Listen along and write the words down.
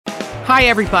Hi,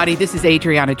 everybody. This is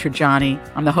Adriana Trajani.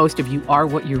 I'm the host of You Are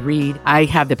What You Read. I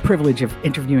have the privilege of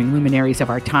interviewing luminaries of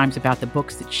our times about the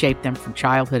books that shaped them from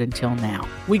childhood until now.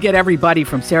 We get everybody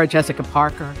from Sarah Jessica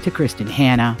Parker to Kristen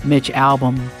Hanna, Mitch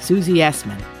Albom, Susie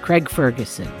Essman, Craig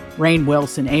Ferguson, Rainn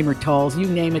Wilson, Amor Tolls, you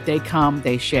name it, they come,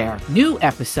 they share. New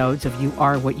episodes of You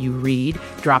Are What You Read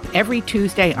drop every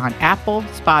Tuesday on Apple,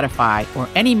 Spotify, or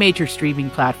any major streaming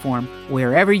platform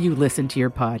wherever you listen to your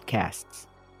podcasts.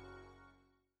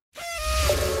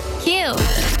 Cute.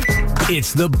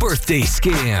 It's the Birthday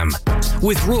Scam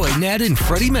with Roy, Nat, and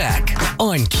Freddie Mac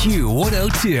on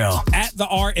Q102. At the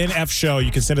RNF Show, you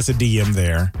can send us a DM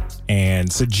there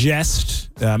and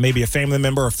suggest maybe a family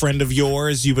member, a friend of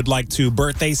yours you would like to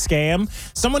birthday scam,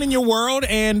 someone in your world,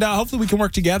 and hopefully we can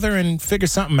work together and figure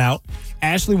something out.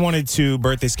 Ashley wanted to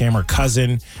birthday scam her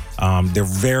cousin. They're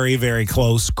very, very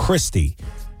close, Christy.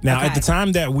 Now, At the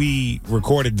time that we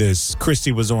recorded this,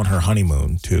 Christy was on her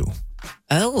honeymoon, too.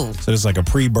 Oh. So it's like a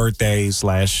pre-birthday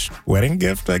 / wedding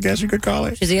gift, I guess you could call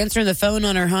it. She's answering the phone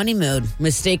on her honeymoon.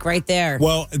 Mistake right there.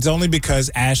 Well, it's only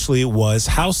because Ashley was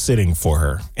house sitting for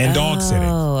her and dog sitting.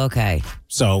 Oh, okay.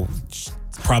 So she's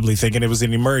probably thinking it was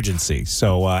an emergency.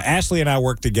 So Ashley and I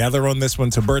worked together on this one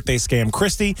to birthday scam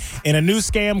Christy in a new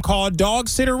scam called Dog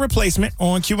Sitter Replacement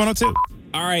on Q102.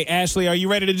 All right, Ashley, are you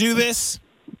ready to do this?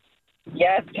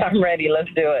 Yes, I'm ready. Let's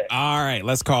do it. All right,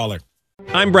 let's call her.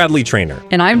 I'm Bradley Trainer.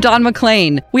 And I'm Don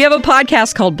McClain. We have a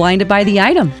podcast called Blinded by the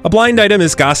Item. A blind item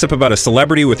is gossip about a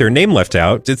celebrity with their name left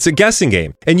out. It's a guessing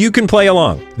game, and you can play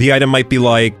along. The item might be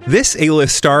like, this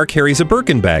A-list star carries a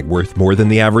Birkin bag worth more than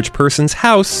the average person's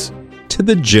house to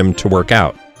the gym to work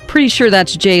out. Pretty sure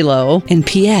that's J-Lo. And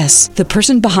P.S. the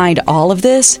person behind all of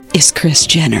this is Kris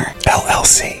Jenner,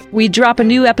 LLC. We drop a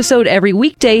new episode every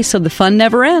weekday so the fun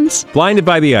never ends. Blinded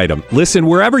by the Item. Listen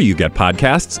wherever you get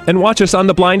podcasts and watch us on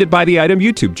the Blinded by the Item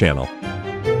YouTube channel.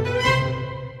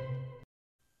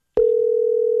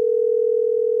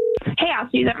 Hey,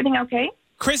 Ashley, is everything okay?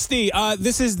 Christy,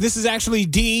 this is actually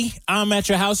Dee. I'm at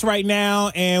your house right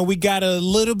now, and we got a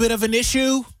little bit of an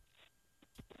issue.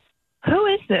 Who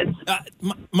is this?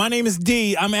 My name is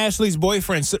Dee. I'm Ashley's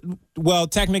boyfriend. So, well,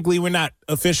 technically, we're not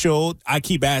official. I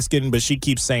keep asking, but she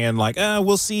keeps saying, like,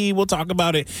 we'll see. We'll talk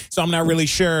about it. So I'm not really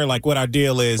sure, like, what our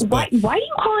deal is. Why are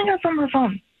you calling her from her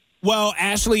phone? Well,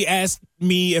 Ashley asked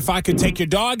me if I could take your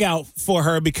dog out for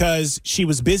her because she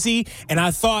was busy. And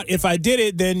I thought if I did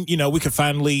it, then,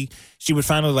 she would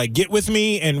finally like get with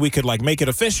me and we could like make it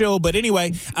official. But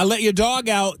anyway, I let your dog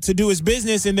out to do his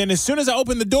business. And then as soon as I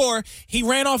opened the door, he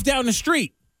ran off down the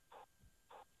street.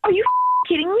 Are you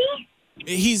kidding me?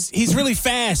 He's really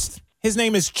fast. His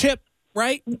name is Chip,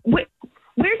 right? Where's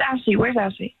Ashley? Where's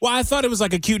Ashley? Well, I thought it was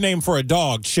like a cute name for a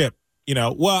dog, Chip.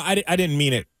 Well, I didn't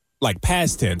mean it like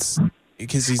past tense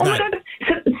because he's not. Oh my God.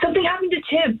 Something happened to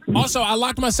Chip. Also, I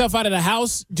locked myself out of the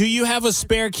house. Do you have a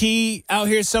spare key out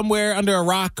here somewhere under a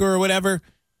rock or whatever?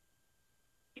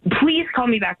 Please call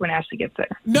me back when Ashley gets there.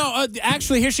 No,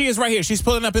 actually, here she is right here. She's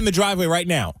pulling up in the driveway right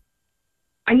now.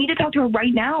 I need to talk to her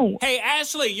right now. Hey,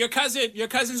 Ashley, your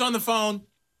cousin's on the phone.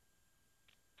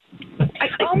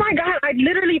 Oh my God, I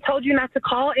literally told you not to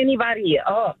call anybody.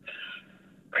 Oh,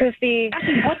 Christy.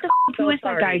 Ashley, what the who is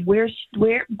that guy? Where's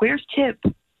Chip?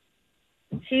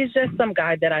 He's just some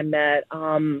guy that I met.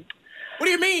 What do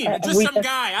you mean? Just some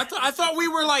guy? I thought we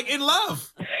were like in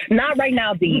love. Not right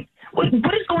now, Dee. What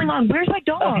is going on? Where's my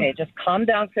dog? Okay, just calm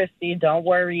down, Christy. Don't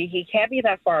worry. He can't be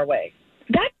that far away.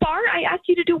 That far? I asked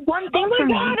you to do one thing for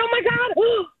me. Oh my God!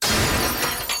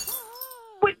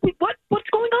 Wait, what's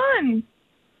going on?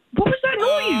 What was that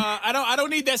noise? I don't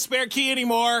need that spare key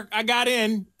anymore. I got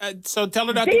in. So tell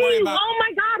her not to worry about. Oh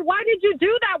my God! Why did you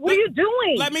do that? What are you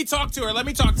doing? Let me talk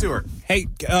to her. Hey,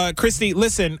 Christy,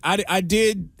 listen. I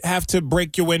did have to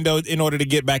break your window in order to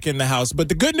get back in the house. But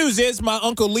the good news is my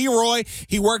Uncle Leroy,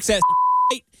 he works at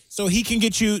so he can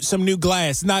get you some new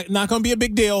glass. Not going to be a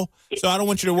big deal. So I don't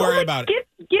want you to worry about it.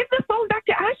 Give the phone back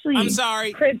to Ashley. I'm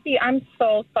sorry. Christy, I'm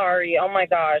so sorry. Oh my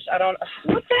gosh.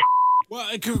 What the? Well,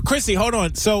 Christy, hold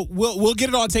on. So we'll get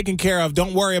it all taken care of.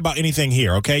 Don't worry about anything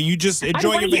here, okay? You just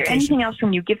enjoy your vacation. I don't want to hear anything else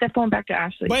from you. Give the phone back to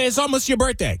Ashley. But it's almost your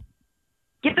birthday.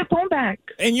 Give the phone back.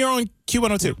 And you're on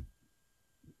Q102.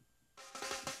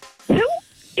 Who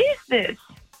is this?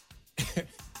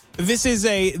 This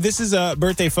is a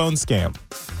birthday phone scam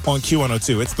on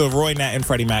Q102. It's the Roy, Nat, and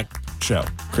Freddie Mac show,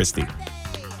 Christy.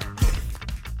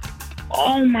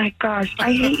 Oh my gosh,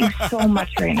 I hate you so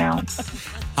much right now.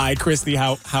 Hi, Christy.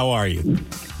 How are you?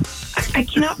 I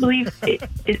cannot believe it.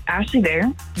 Is Ashley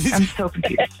there? I'm so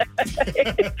confused.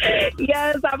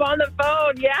 Yes, I'm on the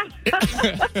phone. Yeah.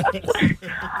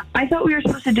 I thought we were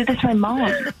supposed to do this with my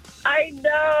mom. I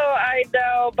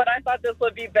know. But I thought this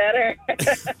would be better.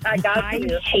 I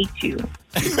hate you.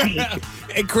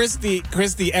 And Christy,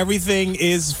 everything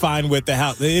is fine with the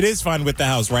house. It is fine with the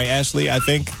house, right, Ashley? I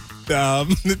think.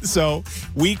 So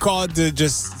we called to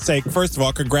just say, first of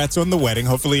all, congrats on the wedding.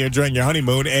 Hopefully you're enjoying your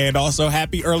honeymoon, and also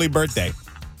happy early birthday.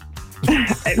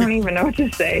 I don't even know what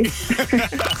to say.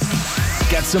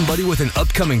 Got somebody with an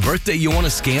upcoming birthday you want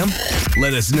to scam?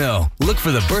 Let us know. Look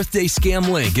for the birthday scam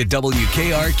link at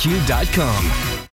WKRQ.com.